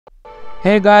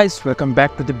Hey guys, welcome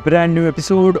back to the brand new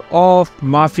episode of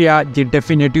Mafia the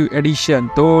Definitive Edition।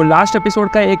 तो last episode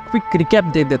का एक quick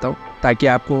recap दे देता हूँ ताकि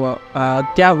आपको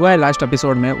क्या हुआ है लास्ट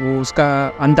एपिसोड में वो उसका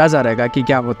अंदाज़ा रहेगा कि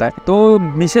क्या होता है। तो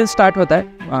मिशन स्टार्ट होता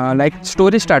है, लाइक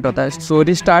स्टोरी स्टार्ट होता है।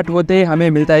 स्टोरी स्टार्ट होते हमें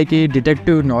मिलता है कि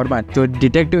डिटेक्टिव नॉर्मन जो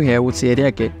डिटेक्टिव है उस एरिया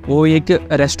के, वो एक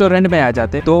रेस्टोरेंट में आ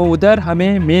जाते। तो उधर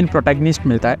हमें मेन प्रोटैगनिस्ट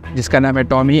मिलता है जिसका नाम है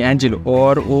टॉमी एंजेलो,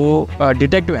 और वो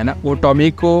डिटेक्टिव है ना, वो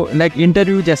टॉमी को लाइक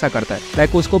इंटरव्यू जैसा करता है।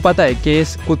 लाइक उसको पता है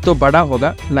केस कुछ तो बड़ा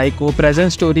होगा, लाइक वो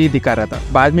प्रेजेंट स्टोरी दिखा रहा था।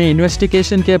 बाद में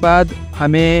इन्वेस्टिगेशन के बाद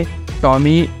हमें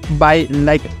Tommy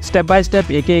like step by step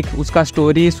एक एक उसका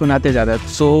स्टोरी सुनाते जाता है।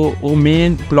 सो वो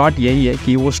मेन प्लॉट यही है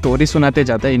कि वो स्टोरी सुनाते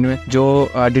जाता है जो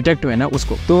डिटेक्टिव है ना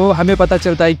उसको। तो हमें पता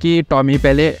चलता है कि टॉमी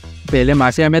पहले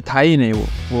माफिया में था ही नहीं,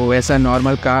 वो ऐसा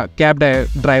नॉर्मल कैब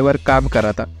ड्राइवर काम कर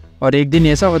रहा था। और एक दिन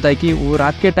ऐसा होता है कि वो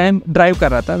रात के टाइम ड्राइव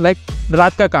कर रहा था, लाइक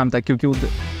रात का काम था क्योंकि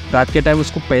रात के टाइम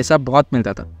उसको पैसा बहुत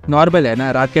मिलता था। नॉर्मल है ना,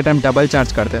 रात के टाइम डबल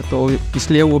चार्ज करते हैं, तो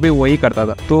इसलिए वो भी वही करता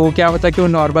था। तो क्या होता है कि वो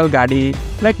नॉर्मल गाड़ी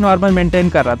लाइक नॉर्मल मेंटेन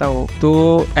कर रहा था वो।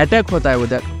 तो अटैक होता है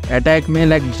उधर। अटैक में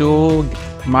लाइक जो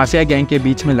माफिया गैंग के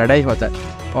बीच में लड़ाई होता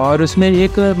है, और उसमें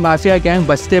एक माफिया गैंग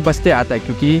बचते बचते आता है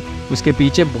क्योंकि उसके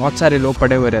पीछे बहुत सारे लोग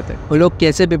पड़े हुए रहते हैं। वो लोग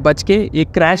कैसे भी बच के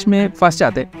एक क्रैश में फंस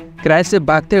जाते। क्रैश से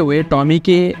भागते हुए टॉमी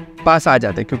के पास आ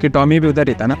जाते क्योंकि टॉमी भी उधर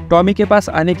ही था ना। टॉमी के पास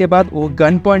आने के बाद वो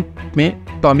गन पॉइंट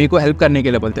में टॉमी को हेल्प करने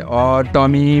के लिए बोलते हैं, और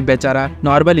टॉमी बेचारा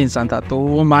नॉर्मल इंसान था तो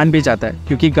वो मान भी जाता है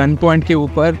क्योंकि गन पॉइंट के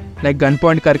ऊपर लाइक गन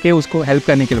पॉइंट करके उसको हेल्प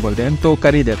करने के लिए बोलते हैं, तो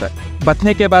कर ही देता है।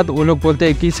 बचने के बाद वो लोग बोलते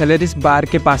हैं कि सैलेरिस बार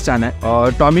के पास जाना है,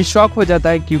 और टॉमी शॉक हो जाता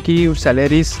है क्योंकि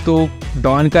सैलेरिस तो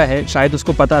डॉन का है, शायद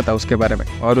उसको पता था उसके बारे में।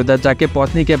 और उधर जाके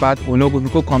पहुंचने के बाद वो लोग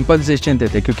उनको कॉम्पनसेशन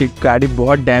देते क्योंकि गाड़ी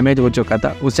बहुत डैमेज हो चुका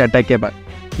था उस अटैक के बाद।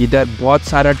 इधर बहुत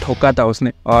सारा ठोका था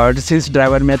उसने, और जिस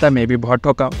ड्राइवर में था मैं भी बहुत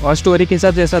ठोका। और स्टोरी के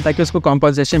हिसाब से ऐसा था कि उसको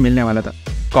कॉम्पनसेशन मिलने वाला था।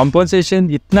 कॉम्पनसेशन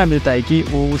इतना मिलता है कि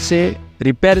वो उसे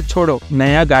रिपेयर छोड़ो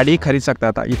नया गाड़ी खरीद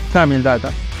सकता था, इतना मिल रहा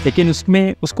था। लेकिन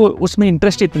उसमें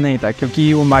इंटरेस्ट इतना नहीं था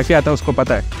क्योंकि वो माफिया था, उसको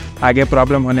पता है आगे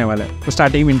प्रॉब्लम होने वाला है। तो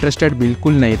स्टार्टिंग में इंटरेस्टेड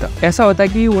बिल्कुल नहीं था। ऐसा होता है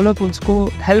कि वो लोग उसको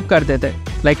हेल्प कर देते हैं।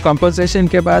 लाइक कॉम्पनसेशन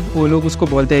के बाद वो लोग उसको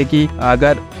बोलते हैं कि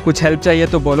अगर कुछ हेल्प चाहिए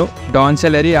तो बोलो, डॉन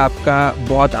सेलेरी आपका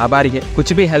बहुत आभारी है,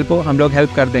 कुछ भी हेल्प हो हम लोग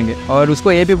हेल्प कर देंगे। और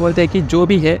उसको ये भी बोलते हैं कि जो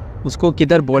भी है उसको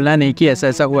किधर बोलना नहीं कि ऐसा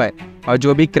ऐसा हुआ है, और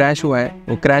जो भी क्रैश हुआ है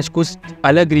वो क्रैश कुछ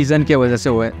अलग रीज़न की वजह से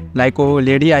हुआ है। लाइक वो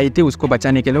लेडी आई थी उसको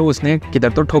बचाने के लिए, उसने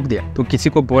किधर तो ठोक दिया, तो किसी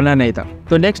को बोलना नहीं था।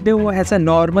 तो नेक्स्ट डे वो ऐसा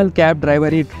नॉर्मल कैब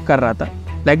ड्राइवर ही कर रहा था।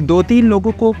 लाइक 2-3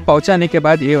 लोगों को पहुंचाने के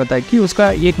बाद ये होता है कि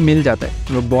उसका एक मिल जाता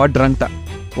है। वो बहुत ड्रंक था,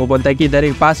 वो बोलता है कि इधर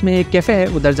एक पास में एक कैफे है,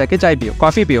 उधर जाके चाय पियो,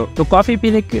 कॉफ़ी पियो। तो कॉफ़ी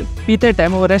पीते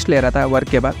टाइम वो रेस्ट ले रहा था वर्क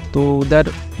के बाद। तो उधर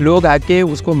लोग आके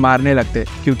उसको मारने लगते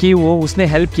क्योंकि वो उसने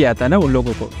हेल्प किया था ना उन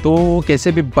लोगों को। तो वो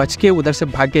कैसे भी बच के उधर से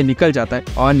भाग के निकल जाता है,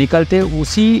 और निकलते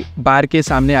उसी बार के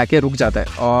सामने आके रुक जाता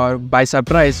है। और बाय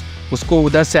सरप्राइज उसको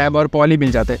उधर सैम और पॉली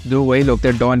मिल जाते हैं, जो वही लोग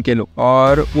थे डॉन के लोग।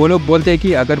 और वो लोग बोलते हैं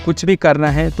कि अगर कुछ भी करना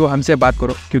है तो हमसे बात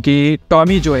करो, क्योंकि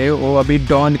टॉमी जो है वो अभी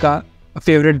डॉन का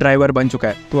फेवरेट ड्राइवर बन चुका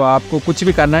है, तो आपको कुछ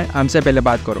भी करना है हमसे पहले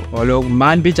बात करो। वो लोग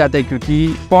मान भी जाते हैं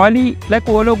क्योंकि पॉली लाइक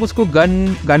वो लोग उसको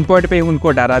गन पॉइंट पे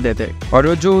उनको डरा देते हैं, और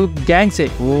वो जो गैंग से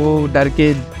वो डर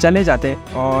के चले जाते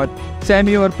हैं। और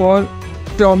सैमी और पॉल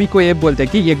टॉमी को ये बोलते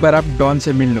हैं कि एक बार आप डॉन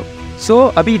से मिल लो। सो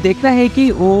अभी देखना है कि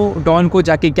वो डॉन को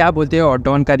जाके क्या बोलते हैं और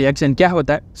डॉन का रिएक्शन क्या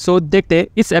होता है। सो देखते हैं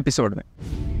इस एपिसोड में।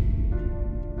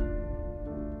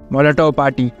 मोलेटोव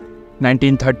पार्टी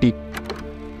 1930।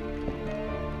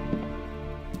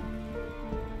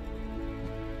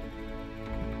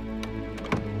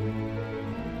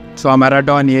 सो हमारा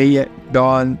डॉन यही है,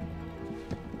 डॉन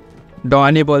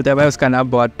ही बोलते हैं भाई, उसका नाम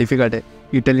बहुत डिफिकल्ट है।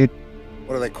 Italy.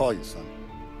 What do they call you, son?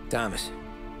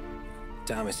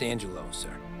 Thomas Angelo,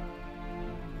 sir.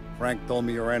 Frank told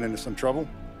me you ran into some trouble?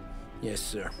 Yes,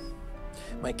 sir.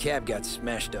 My cab got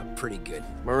smashed up pretty good.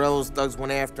 Morello's thugs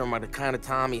went after him by the kind of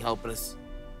Tommy helping us.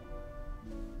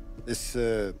 This,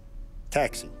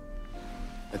 taxi,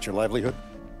 that's your livelihood?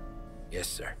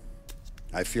 Yes, sir.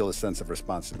 I feel a sense of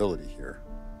responsibility here.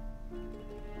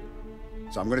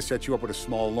 So I'm going to set you up with a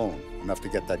small loan, enough to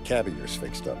get that cab of yours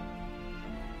fixed up.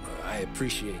 I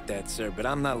appreciate that, sir, but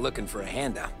I'm not looking for a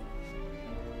handout.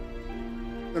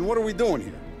 Then what are we doing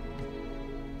here?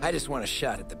 I just want a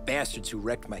shot at the bastards who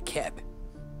wrecked my cab.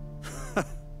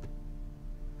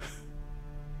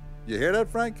 You hear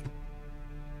that, Frank?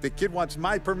 The kid wants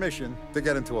my permission to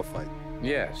get into a fight.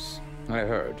 Yes, I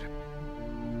heard.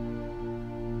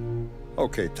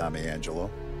 Okay, Tommy Angelo.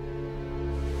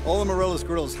 All the Morello's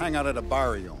girls hang out at a bar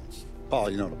he owns.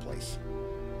 Paul, you know the place.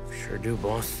 Sure do,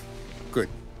 boss.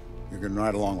 Good. You can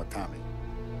ride along with Tommy.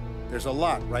 There's a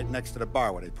lot right next to the bar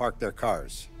where they park their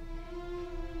cars.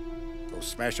 Go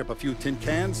smash up a few tin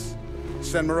cans,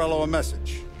 send Morello a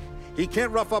message. He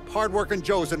can't rough up hard-working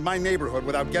Joes in my neighborhood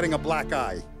without getting a black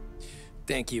eye.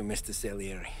 Thank you, Mr.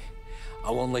 Salieri.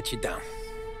 I won't let you down.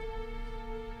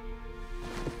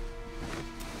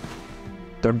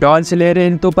 तो don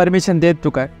ciliary तो permission दे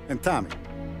चुका है. And Tommy,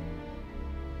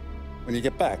 when you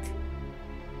get back,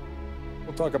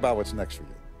 we'll talk about what's next for you.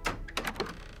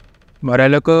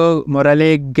 मोरेलो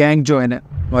एक gang जो है ना,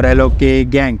 मोरेलो के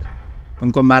gang,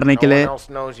 उनको मारने के लिए. No one else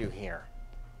knows you here,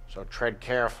 so tread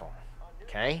careful,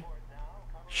 okay?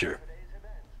 Sure.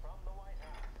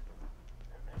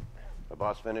 The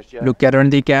boss finished yet? Look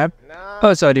around the cab.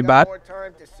 Oh, sorry, बात. More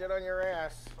time to sit on your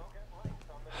ass.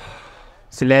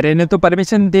 Ciliary ने तो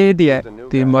परमिशन दे दिया है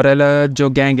तो मोरेलो जो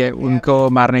गैंग है उनको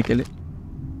मारने के लिए.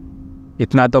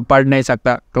 इतना तो पढ़ नहीं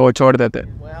सकता तो वो छोड़ देते.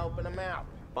 We're helping him out.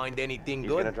 Find anything You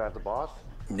gonna good? drive the boss?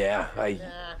 Yeah,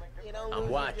 You don't I'm lose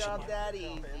your watching job you. that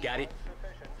easy. got it.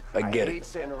 I get hate it.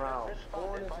 sitting around.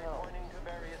 Boring as hell.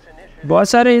 बहुत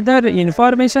सारे इधर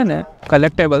information है,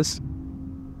 collectables.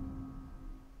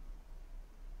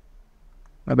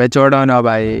 अबे छोड़ो ना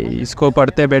भाई, इसको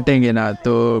पढ़ते बैठेंगे ना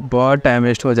तो बहुत टाइम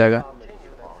वेस्ट हो जाएगा.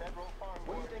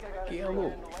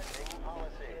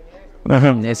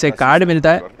 ऐसे कार्ड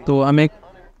मिलता है तो हमें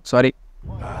sorry.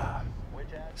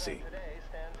 See.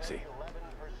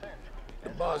 The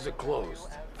bars are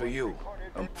closed. For you,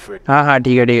 I'm free. हाँ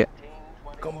ठीक है.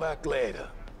 Come back later.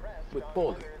 With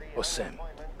Paulie or Sam.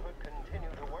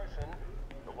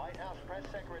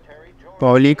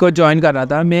 Poly को ज्वाइन करना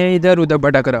था, मैं इधर उधर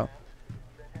भटक रहा हूँ.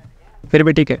 फिर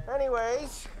भी ठीक है.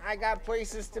 Anyways, I got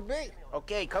places to be.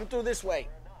 Okay, come through this way.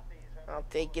 I'll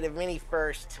take you to Vinny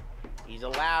first. He's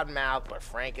a loudmouth, but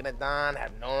Frank and Don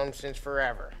have known him since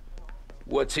forever.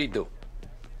 What's he do?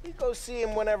 We go see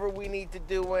him whenever we need to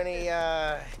do any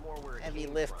heavy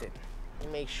lifting. We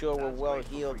make sure we're well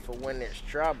healed for when there's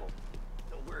trouble.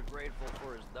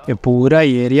 ये पूरा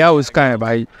area उसका है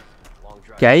भाई.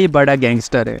 क्या ही बड़ा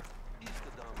gangster है.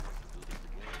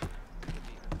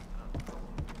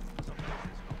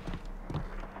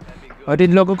 और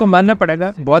इन लोगों को मानना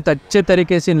पड़ेगा, बहुत अच्छे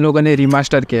तरीके से इन लोगों ने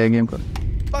रिमास्टर किया है गेम को.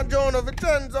 Buongiorno,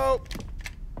 Vincenzo.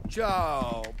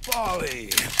 Ciao, Polly.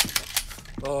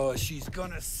 Oh, she's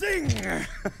gonna sing.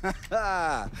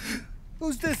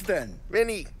 Who's this then?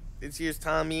 Vinny, this here's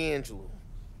Tommy Angelo.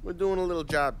 We're doing a little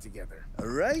job together. All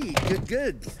right,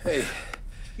 good. Hey,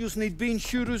 you need bean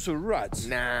shooters or rods?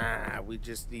 Nah, we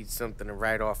just need something to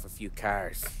write off a few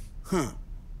cars. Huh.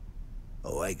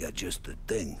 Oh, I got just the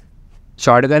thing.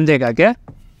 Shotgun देगा क्या?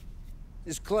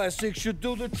 This classic should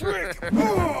do the trick.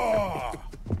 Oh!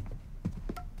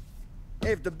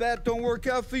 Hey, if the bat don't work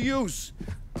out for use,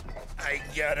 I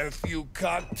got a few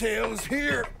cocktails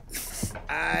here.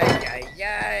 Ay.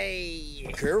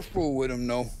 Careful with them,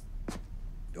 though.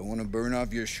 Don't want to burn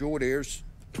off your short hairs.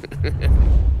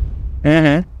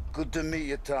 Good to meet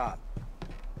you, Tom.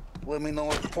 Let me know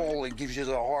if Paulie gives you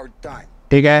a hard time.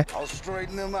 ठीक है. I'll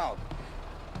straighten him out.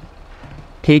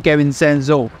 ठीक है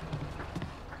Vincenzo.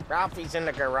 Ralphie's in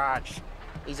the garage.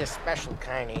 He's a special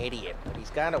kind of idiot, but he's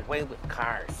got a way with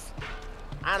cars.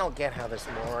 I don't get how this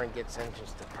moron gets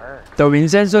engines to purr. तो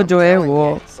Vincenzo जो है वो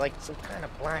It's like some kind of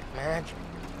black magic.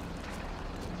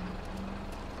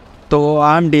 तो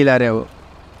आम dealer है वो.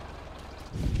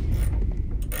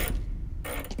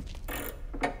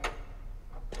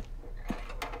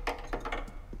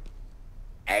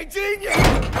 Hey, genius!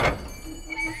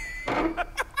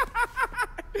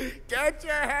 Get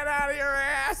your head out of your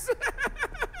ass!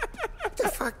 What the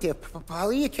fuck there,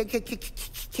 Polly? You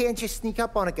can't just sneak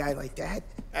up on a guy like that.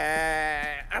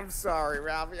 I'm sorry,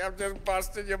 Ralphie. I'm just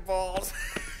busting your balls.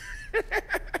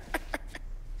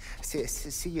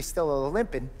 See, you're still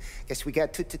limping. Guess we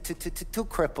got two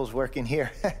cripples working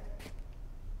here.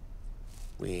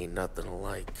 We ain't nothing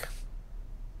alike.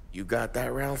 You got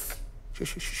that, Ralph?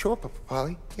 Sure,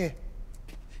 Polly. Yeah.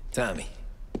 Tommy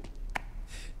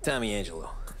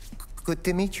Angelo. Good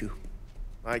to meet you.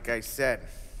 Like I said,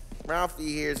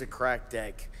 Ralphie here's a cracked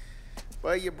egg.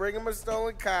 But you bring him a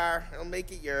stolen car, he'll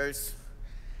make it yours.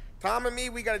 Tom and me,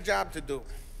 we got a job to do.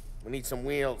 We need some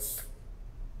wheels.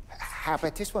 How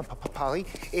about this one, Polly?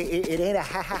 It ain't a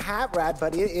hot rod,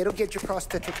 but it'll get you across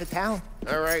to town.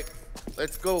 All right,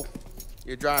 let's go.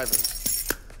 You're driving.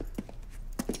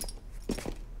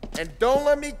 And don't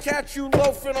let me catch you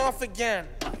loafing off again.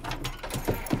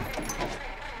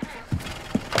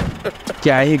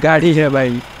 क्या ही गाड़ी है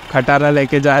भाई, खटारा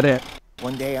लेके जा रहे हैं.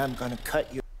 One day I'm gonna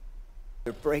cut your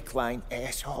brake line,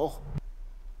 asshole.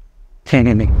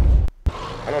 नहीं.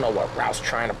 I don't know what Ralph's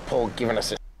trying to pull, giving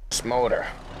us this motor.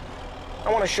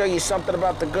 I want to show you something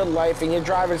about the good life, and you're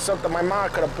driving something my mom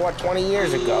could have bought 20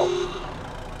 years ago.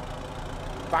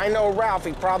 If I know Ralph,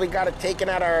 he probably got it taken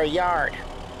out of our yard.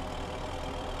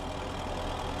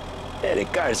 Yeah, the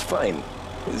car's fine.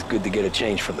 It's good to get a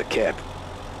change from the cab.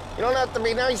 You don't have to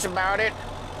be nice about it.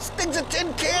 This thing's a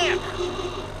tin can.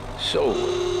 So,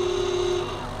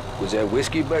 was that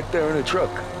whiskey back there in the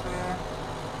truck?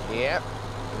 Yep,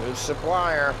 new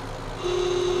supplier.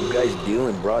 You guys deal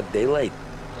in broad daylight?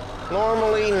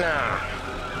 Normally, nah.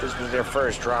 This was their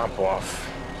first drop-off.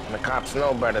 And the cops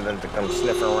know better than to come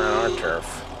sniffing around our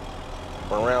turf.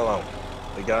 Morello,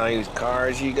 the guy whose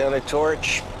cars you got a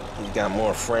torch, he's got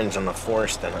more friends on the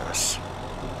force than us.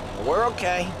 But we're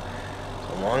okay,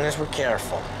 so long as we're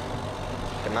careful.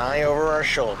 Keep an eye over our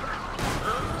shoulder.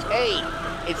 Hey,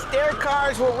 it's their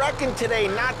cars we're wrecking today,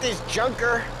 not this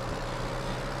junker.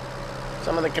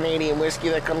 Some of the Canadian whiskey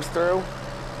that comes through.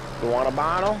 You want a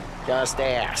bottle? Just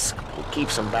ask. We'll keep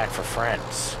some back for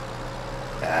friends.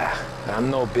 I'm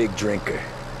no big drinker.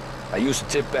 I used to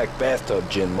tip back bathtub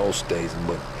gin most days,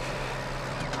 but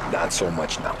not so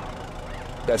much now.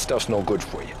 That stuff's no good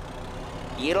for you.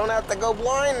 You don't have to go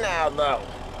blind now, though.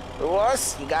 With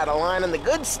us, you got a line on the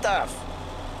good stuff.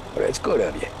 But it's good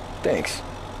of you. Thanks.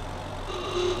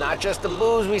 Not just the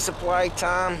booze we supply,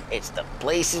 Tom. It's the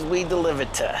places we deliver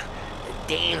to. The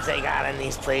dames they got in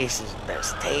these places.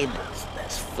 Best tables,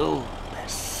 best food,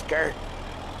 best skirt.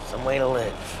 Some way to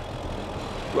live.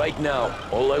 Right now,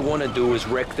 all I want to do is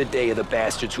wreck the day of the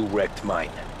bastards who wrecked mine.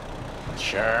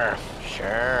 Sure,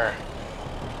 sure.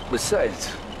 Besides,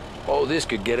 all this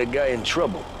could get a guy in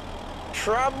trouble.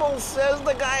 Trouble says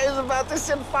the guy is about to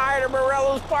set fire to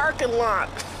Morello's parking lot.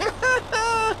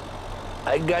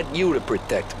 I got you to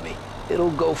protect me.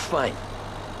 It'll go fine.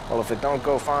 Well, if it don't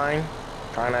go fine,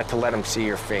 try not to let him see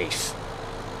your face.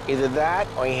 Either that,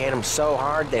 or you hit them so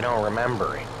hard they don't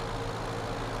remember it.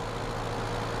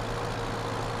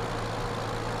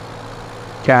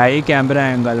 क्या ही camera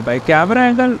angle भाई, camera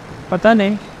angle पता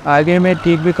नहीं, आगे मैं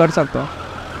ठीक भी कर सकता हूँ।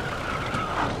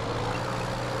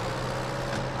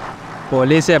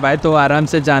 पुलिस है भाई तो आराम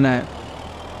से जाना है,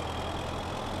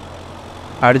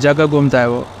 हर जगह घूमता है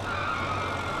वो।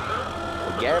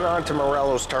 Get on to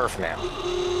Morello's turf now.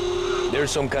 There's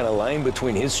some kind of line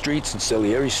between his streets and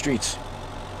Salieri streets?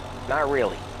 Not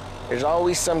really. There's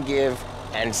always some give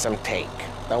and some take.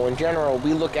 Though in general,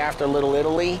 we look after Little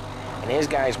Italy, and his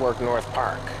guys work North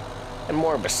Park. And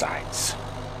more besides.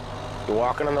 You're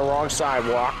walking on the wrong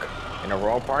sidewalk, in the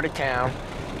wrong part of town,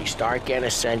 you start getting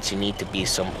a sense you need to be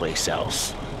someplace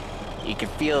else. You can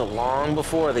feel it long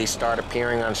before they start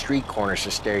appearing on street corners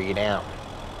to stare you down.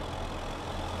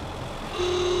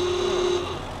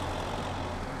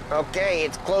 Okay,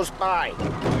 it's close by.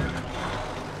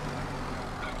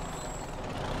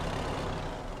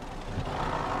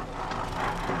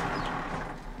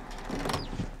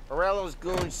 Morello's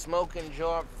goons smoke and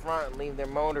jaw up front and leave their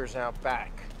motors out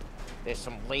back. There's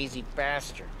some lazy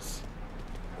bastards.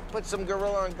 We'll put some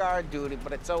gorilla on guard duty,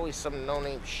 but it's always some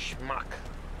no-name schmuck.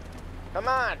 Come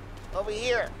on, over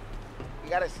here. You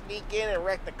gotta sneak in and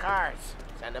wreck the cars.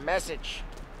 Send a message.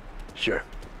 Sure.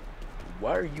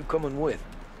 Why are you coming with?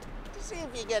 To see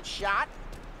if you get shot.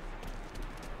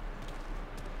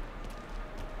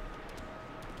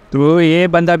 तो ये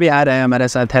बंदा भी आ रहा है हमारे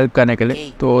साथ help करने के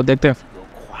लिए, तो देखते हैं।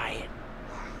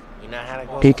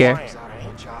 ठीक है।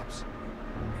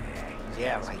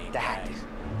 Yeah, like that.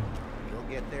 You'll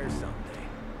get there someday.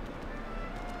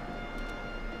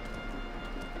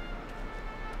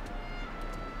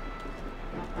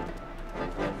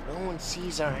 No one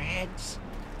sees our heads.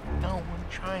 No one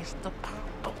tries to pop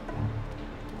them.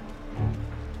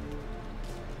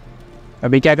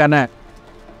 अभी क्या करना है?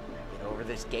 Get over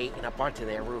this gate and up onto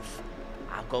their roof.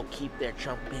 I'll go keep their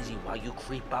chump busy while you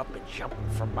creep up and jump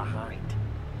from behind.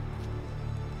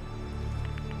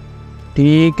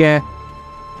 ठीक है।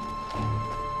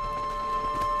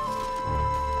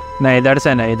 नहीं इधर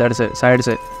से नहीं, इधर से साइड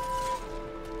से।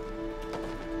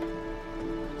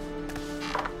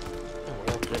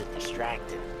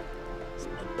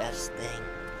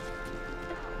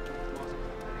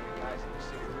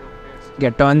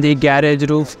 Get on the garage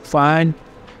roof, fine.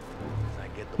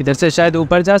 इधर से शायद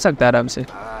ऊपर जा सकता है आराम से।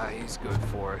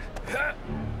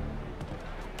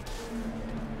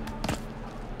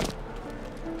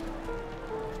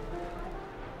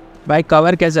 भाई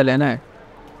कवर कैसे लेना है?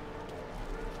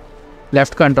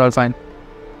 Left control, fine.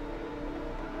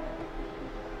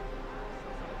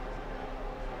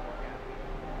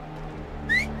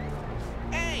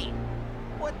 Hey,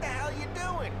 what the hell you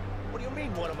doing? What do you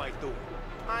mean, what am I doing?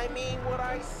 I mean what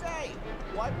I say.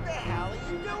 What the hell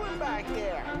are you doing back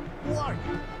there? Who are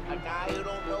you? A guy who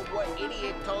don't know what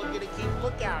idiot told you to keep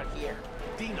lookout here.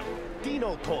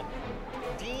 Dino told me.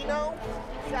 Dino?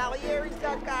 Salieri's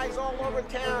got guys all over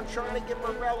town trying to give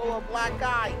Morello a black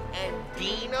eye. And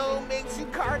Dino makes you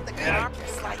card the cops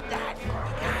just like that. You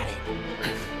got it.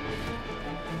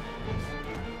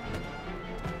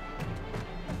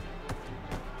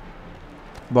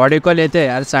 Body को लेते हैं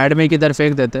यार, side में किधर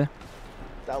फेंक देते.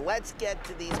 So let's get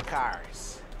to these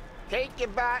cars. Take your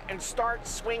bat and start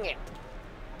swinging.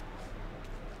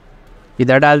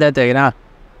 इधर डाल देते हैं ना.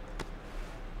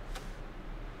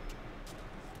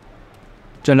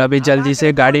 चलो अभी जल्दी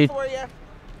से गाड़ी.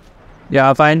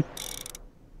 या फाइन.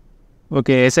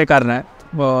 ओके ऐसे करना है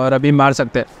और अभी मार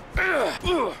सकते हैं.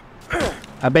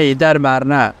 अबे इधर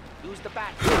मारना.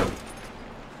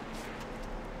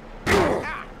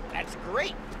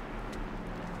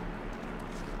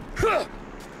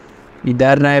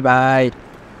 इधर नहीं भाई.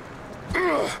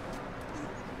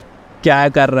 क्या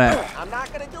कर रहा है?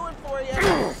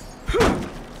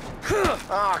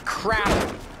 Oh crap!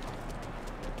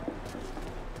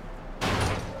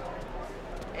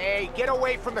 Hey, get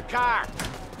away from the car!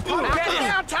 Get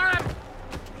down, Tom!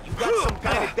 You got some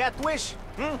kind of death wish?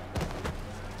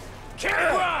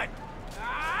 Can't run!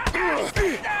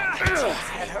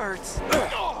 That hurts.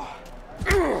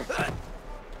 Come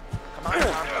on,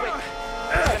 Tom, quick!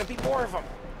 There's gonna be more of them.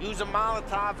 Use a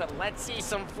Molotov and let's see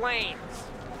some flames.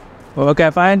 Okay,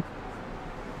 fine.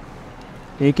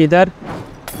 एक इधर.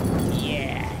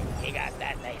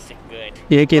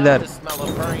 एक इधर.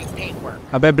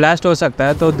 अबे blast हो सकता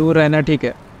है तो दूर रहना ठीक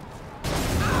है.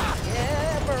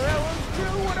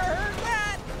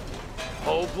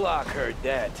 Whole block heard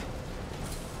that.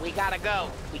 We gotta go.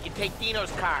 We can take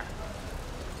Dino's car.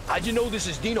 How'd you know this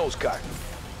is Dino's car?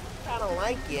 I don't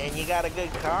like you and you got a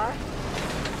good car.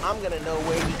 I'm gonna know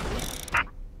where you...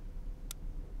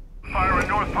 Fire in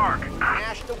North Park.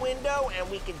 Smash the window and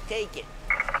we can take it.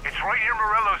 It's right near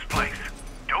Morello's place.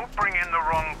 Don't bring in the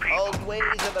wrong people. Old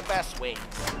ways are the best ways.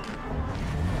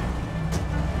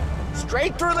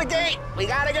 Straight through the gate. We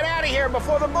gotta get out of here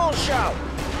before the bull show.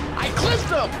 I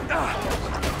clipped him.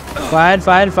 Fine.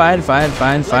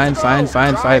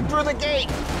 Drive through the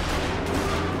gate.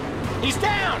 He's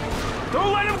down.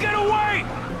 Don't let him get away.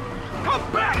 Come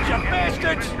back, you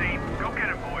bastards! Go get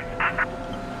him, boys.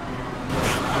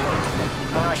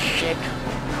 Oh shit.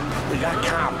 We got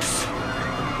cops.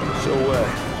 So,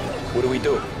 what do we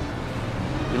do?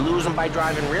 We lose them by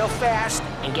driving real fast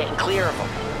and getting clear of them.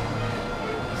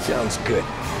 Sounds good.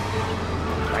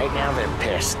 Right now they're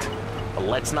pissed. But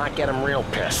let's not get them real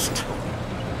pissed.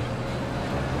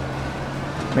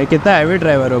 मैं कितना heavy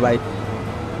driver हूँ भाई.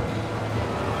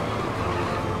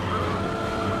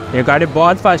 ये गाड़ी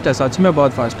बहुत fast है, सच में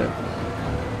बहुत फास्ट है.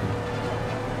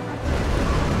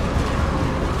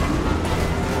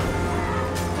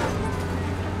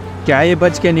 क्या ये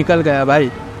बच के निकल गया भाई?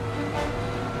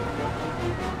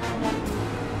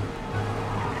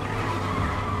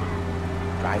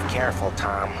 Drive careful,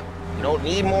 Tom. You don't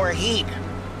need more heat.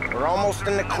 We're almost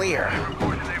in the clear.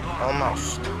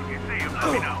 Almost.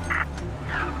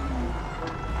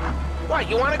 What,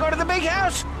 you want to go to the big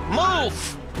house?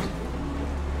 Move!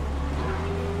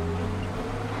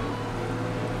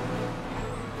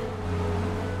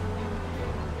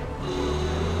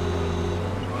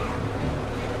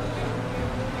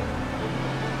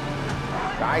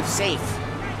 Drive safe.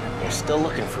 They're still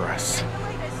looking for us.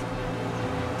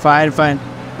 Fine.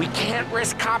 We can't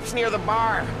risk cops near the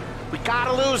bar. We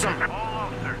gotta lose them. All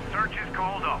officers, search is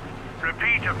called off.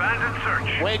 Repeat, abandoned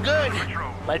search. We're good.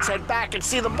 Let's head back and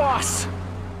see the boss.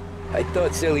 I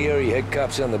thought Salieri had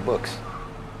cops on the books.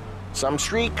 Some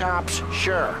street cops,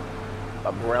 sure.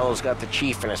 But Morello's got the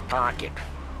chief in his pocket.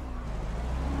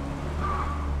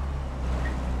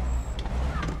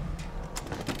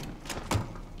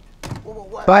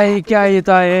 भाई क्या ये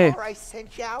था ये? I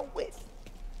sent you out with.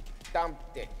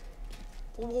 Dumped it.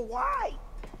 Well, why?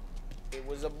 It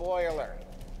was a boiler.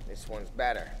 This one's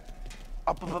better.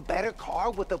 A better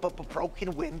car with a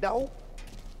broken window?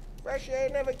 Fresh air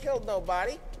never killed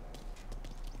nobody.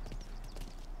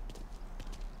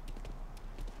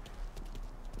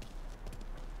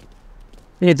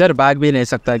 ये इधर भाग भी नहीं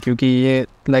सकता क्योंकि ये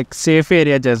लाइक सेफ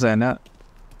एरिया जैसा है ना.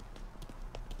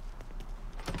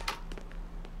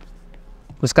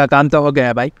 उसका काम तो हो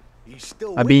गया भाई.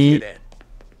 अभी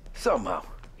Somehow,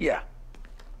 yeah.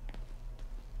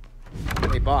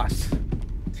 Hey, boss.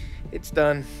 It's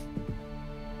done.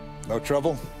 No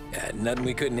trouble? Yeah, nothing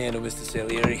we couldn't handle, Mr.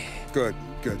 Salieri. Good.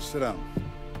 Sit down.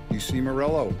 You see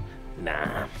Morello?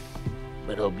 Nah.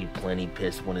 But he'll be plenty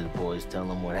pissed when his boys tell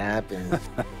him what happened.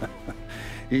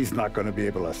 He's not going to be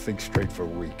able to think straight for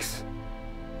weeks.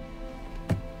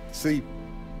 See,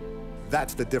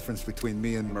 that's the difference between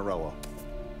me and Morello.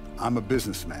 I'm a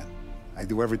businessman. I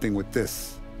do everything with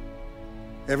this.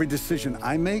 Every decision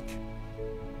I make,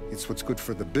 it's what's good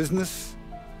for the business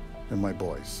and my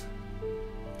boys.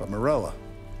 But Morello,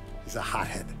 he's a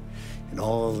hothead. And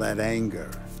all that anger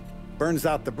burns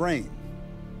out the brain.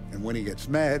 And when he gets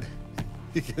mad,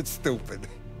 he gets stupid.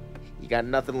 You got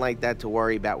nothing like that to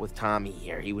worry about with Tommy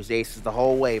here. He was aces the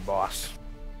whole way, boss.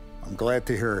 I'm glad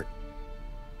to hear it.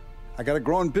 I got a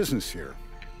growing business here.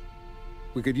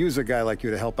 We could use a guy like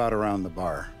you to help out around the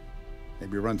bar.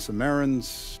 Maybe run some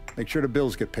errands, make sure the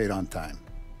bills get paid on time.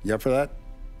 You up for that?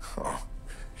 Oh,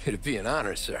 it'd be an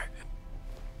honor, sir.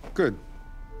 Good.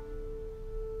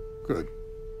 Good.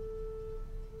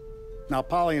 Now,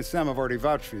 Polly and Sam have already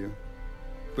vouched for you.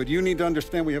 But you need to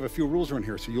understand we have a few rules around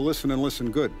here, so you listen and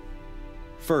listen good.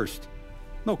 First,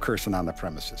 no cursing on the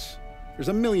premises. There's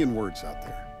a million words out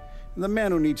there. And the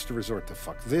man who needs to resort to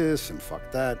fuck this and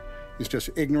fuck that is just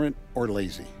ignorant or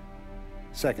lazy.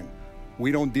 Second,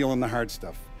 we don't deal in the hard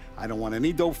stuff. I don't want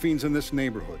any dope fiends in this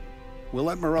neighborhood. We'll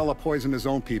let Morello poison his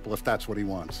own people if that's what he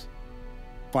wants.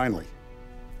 Finally,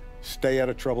 stay out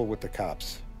of trouble with the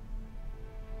cops.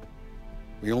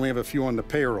 We only have a few on the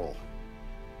payroll.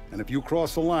 And if you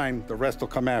cross the line, the rest will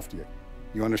come after you.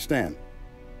 You understand?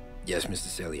 Yes, Mr.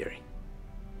 Salieri.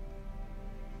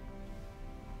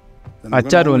 Then I'm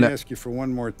going to ask you for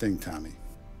one more thing, Tommy.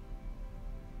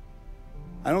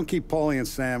 I don't keep Paulie and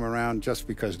Sam around just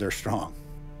because they're strong.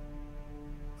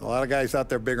 A lot of guys out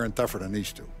there bigger and tougher than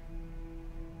these two.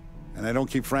 And I don't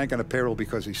keep Frank on the payroll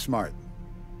because he's smart.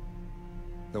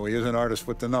 Though he is an artist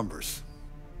with the numbers.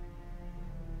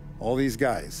 All these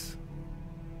guys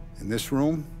in this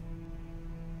room,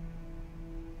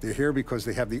 they're here because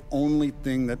they have the only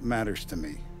thing that matters to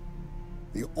me.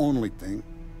 The only thing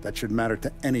that should matter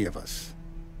to any of us.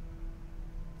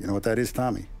 You know what that is,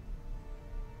 Tommy?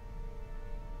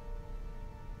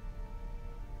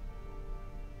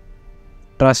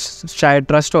 Trust, शायद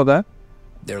trust होगा.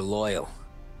 They're loyal.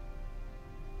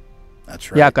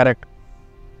 That's right. Yeah, correct.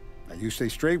 Now you stay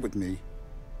straight with me,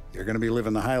 you're gonna be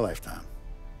living the high life, Tom.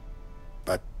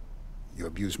 But you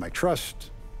abuse my trust.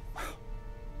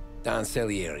 Don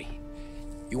Salieri,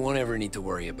 you won't ever need to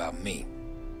worry about me.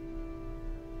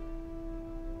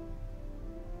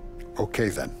 Okay,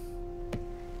 then.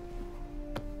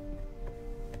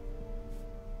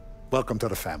 Welcome to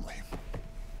the family.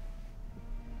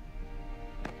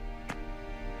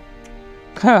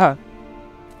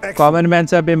 Common man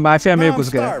से अभी mafia में घुस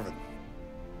गया.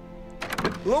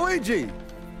 Luigi,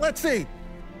 let's eat.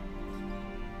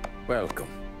 Welcome.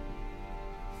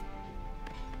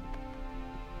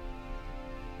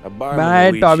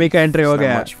 भाई Tommy का entry हो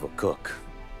गया. Much for cook,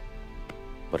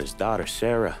 but his daughter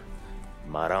Sarah,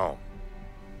 Maron.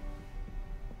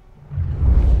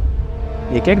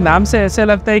 एक एक नाम से ऐसे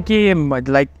लगता है कि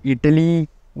लाइक इटली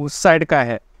उस साइड का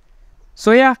है.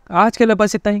 सो या आज के लिए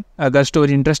बस इतना ही. अगर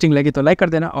स्टोरी इंटरेस्टिंग लगी तो लाइक कर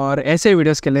देना और ऐसे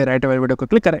वीडियोस के लिए राइट अवे वीडियो को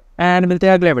क्लिक करें. एंड मिलते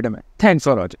हैं अगले वीडियो में. Thanks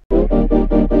for watching.